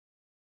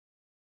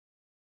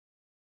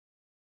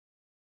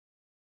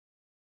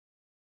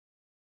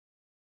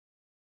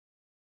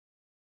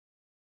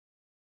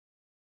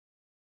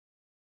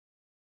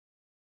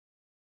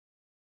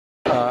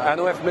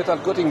NOF metal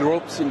coating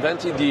groups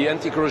invented the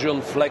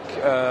anti-corrosion flake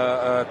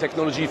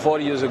technology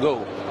 40 years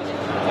ago.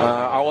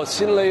 Our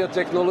thin layer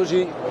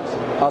technology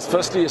has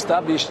firstly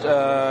established,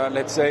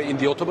 let's say, in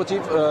the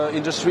automotive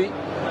industry,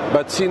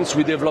 but since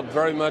we developed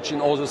very much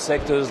in other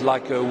sectors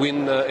like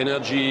wind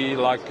energy,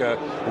 like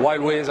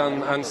railways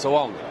and so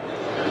on.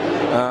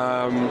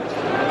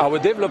 Our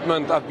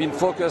development have been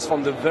focused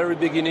from the very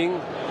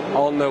beginning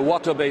on a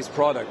water-based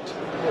product,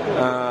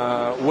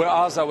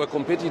 whereas our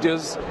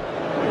competitors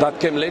that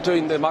came later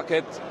in the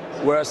market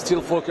were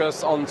still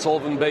focused on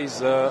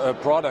solvent-based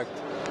product.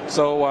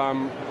 So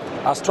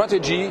our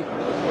strategy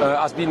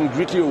has been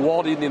greatly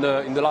awarded in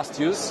the last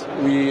years.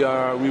 We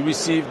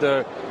received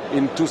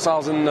in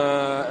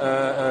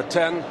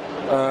 2010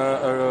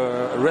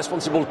 a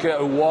Responsible Care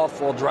Award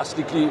for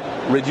drastically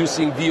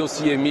reducing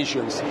VOC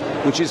emissions,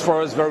 which is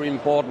for us very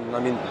important. I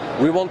mean,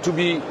 we want to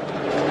be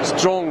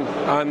strong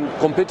and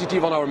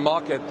competitive on our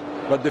market,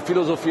 but the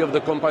philosophy of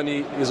the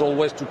company is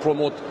always to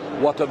promote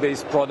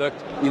water-based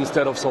product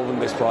instead of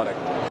solvent-based product.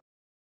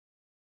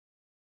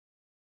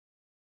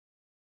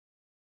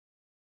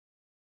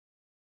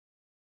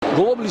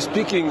 Globally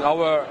speaking,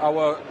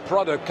 our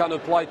product can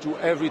apply to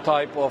every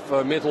type of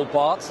metal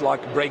parts,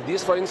 like brake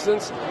discs, for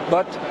instance.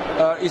 But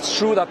it's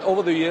true that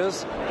over the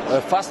years,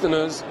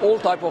 fasteners, all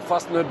type of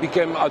fastener,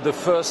 became the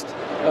first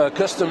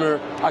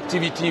customer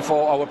activity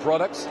for our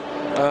products,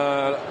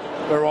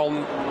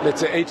 around,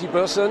 let's say,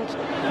 80%,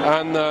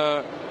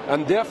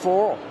 and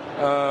therefore,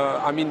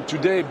 I mean,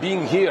 today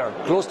being here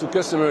close to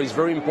customer is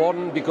very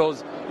important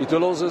because it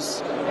allows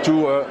us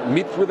to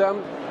meet with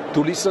them,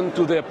 to listen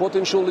to their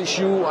potential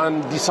issue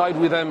and decide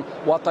with them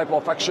what type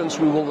of actions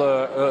we will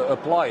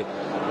apply.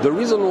 The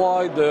reason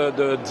why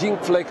the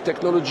zinc flake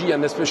technology,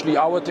 and especially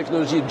our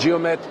technology,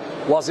 Geomet,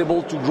 was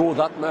able to grow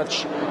that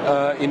much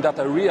in that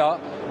area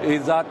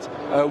is that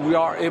we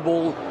are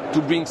able to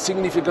bring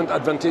significant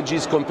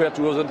advantages compared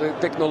to other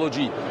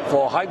technology.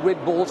 For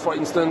high-grade bolts, for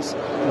instance,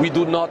 we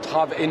do not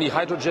have any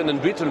hydrogen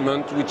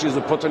embrittlement, which is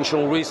a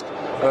potential risk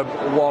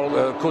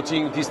while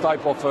coating this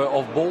type of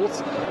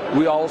bolts.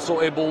 We are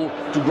also able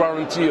to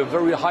guarantee a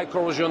very high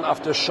corrosion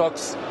after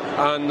shocks,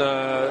 and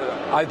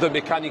either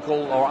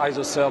mechanical or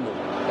either thermal.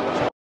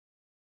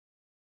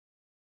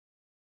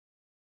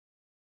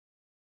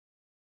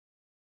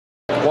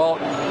 Well,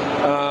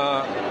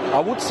 I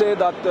would say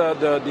that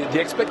the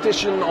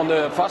expectation on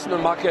the fastener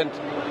market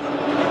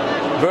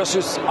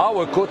versus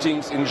our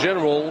coatings in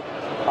general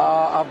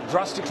have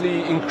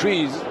drastically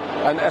increased,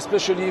 and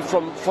especially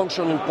from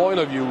functional point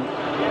of view.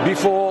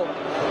 Before,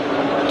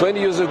 20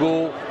 years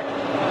ago,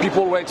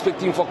 people were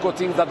expecting for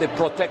coatings that they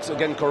protect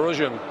against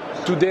corrosion.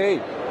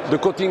 Today, the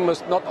coating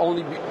must not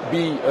only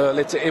be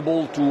let's say,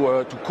 able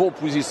to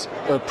cope with its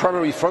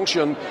primary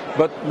function,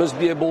 but must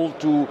be able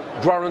to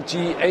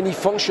guarantee any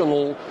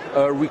functional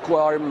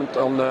requirement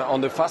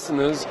on the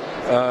fasteners.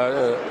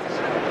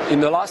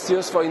 In the last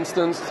years, for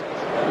instance,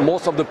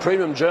 most of the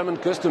premium German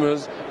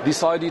customers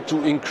decided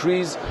to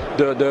increase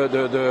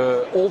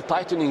the old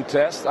tightening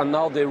test, and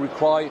now they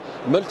require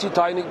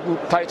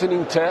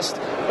multi-tightening test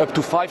up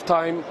to 5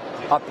 times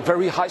at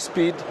very high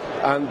speed,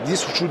 and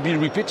this should be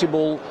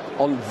repeatable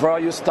on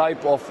various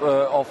type of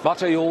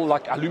material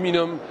like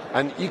aluminum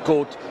and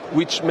e-coat,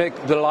 which make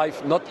the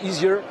life not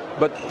easier,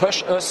 but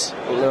push us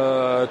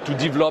to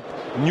develop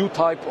new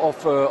type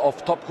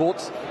of top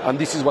coats, and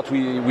this is what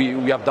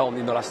we have done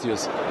in the last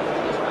years.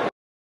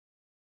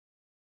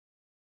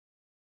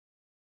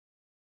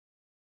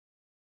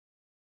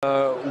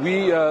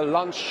 We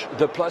launched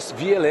the Plus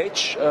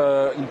VLH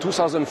in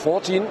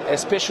 2014,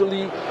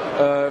 especially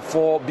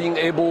for being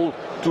able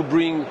to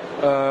bring,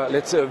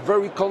 let's say, a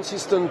very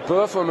consistent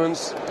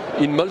performance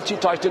in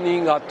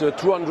multi-tightening at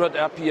 200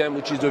 RPM,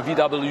 which is the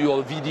VW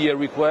or VDA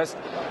request,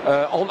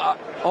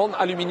 on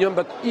aluminium,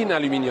 but in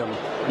aluminium.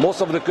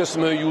 Most of the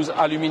customers use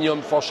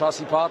aluminium for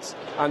chassis parts,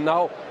 and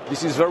now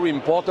this is very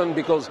important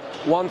because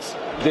once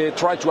they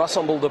try to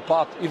assemble the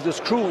part, if the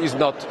screw is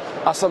not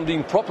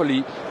assembling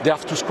properly, they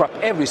have to scrap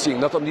everything,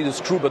 not only the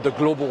screw but the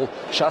global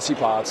chassis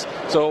parts.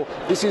 So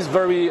this is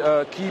very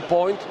key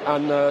point,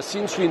 and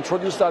since we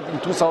introduced that in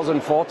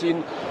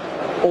 2014,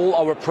 all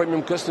our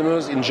premium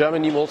customers in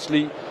Germany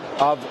mostly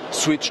have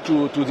switched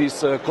to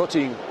this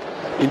coating.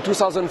 In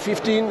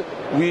 2015,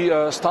 we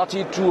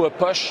started to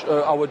push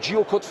our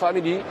GeoCoat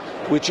family,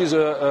 which is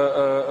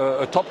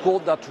a top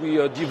coat that we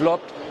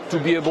developed to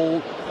be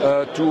able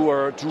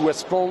to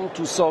respond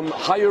to some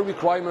higher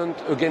requirement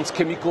against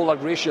chemical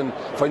aggression,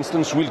 for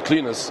instance, wheel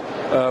cleaners,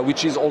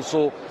 which is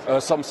also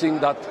something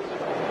that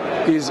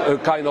is a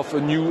kind of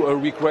a new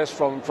request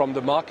from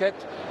the market.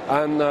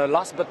 And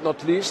last but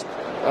not least,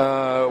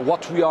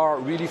 what we are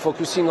really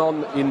focusing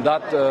on in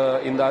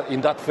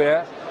that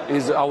fair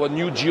is our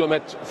new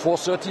Geomet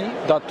 430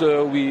 that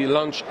we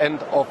launched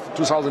end of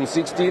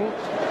 2016.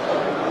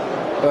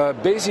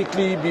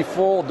 Basically,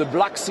 before the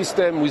black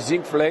system with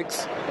zinc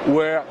flakes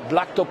were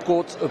black top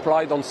coats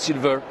applied on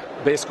silver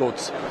base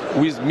coats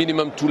with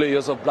minimum 2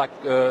 layers of black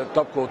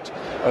top coat.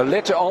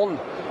 Later on,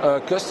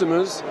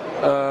 customers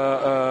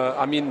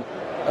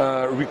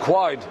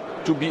required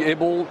to be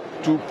able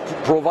to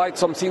provide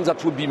something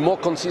that would be more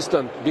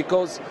consistent,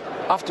 because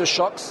after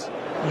shocks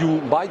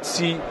you might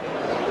see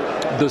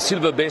the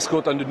silver base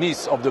coat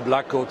underneath of the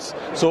black coats.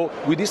 So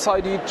we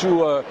decided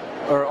to,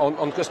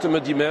 on customer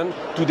demand,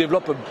 to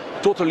develop a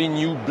totally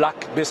new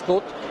black base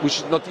coat, which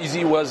is not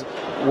easy, was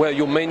where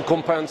your main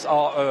compounds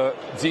are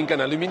zinc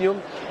and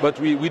aluminium, but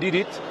we did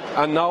it,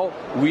 and now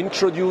we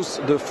introduce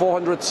the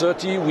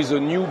 430 with a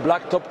new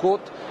black top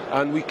coat,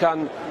 and we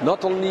can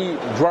not only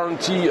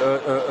guarantee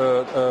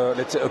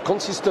let's say a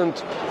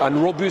consistent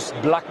and robust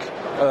black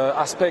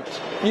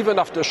aspect even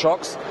after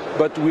shocks,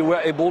 but we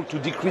were able to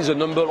decrease the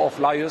number of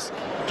layers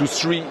to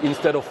 3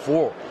 instead of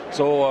 4.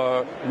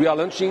 So we are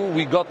launching.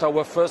 We got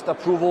our first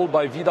approval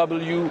by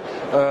VW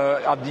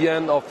at the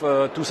end of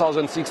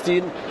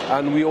 2016,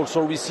 and we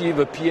also received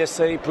a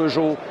PSA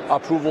Peugeot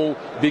approval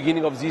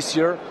beginning of this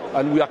year,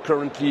 and we are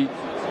currently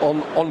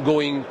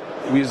ongoing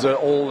with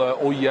all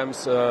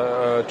OEMs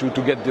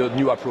to get the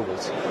new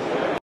approvals.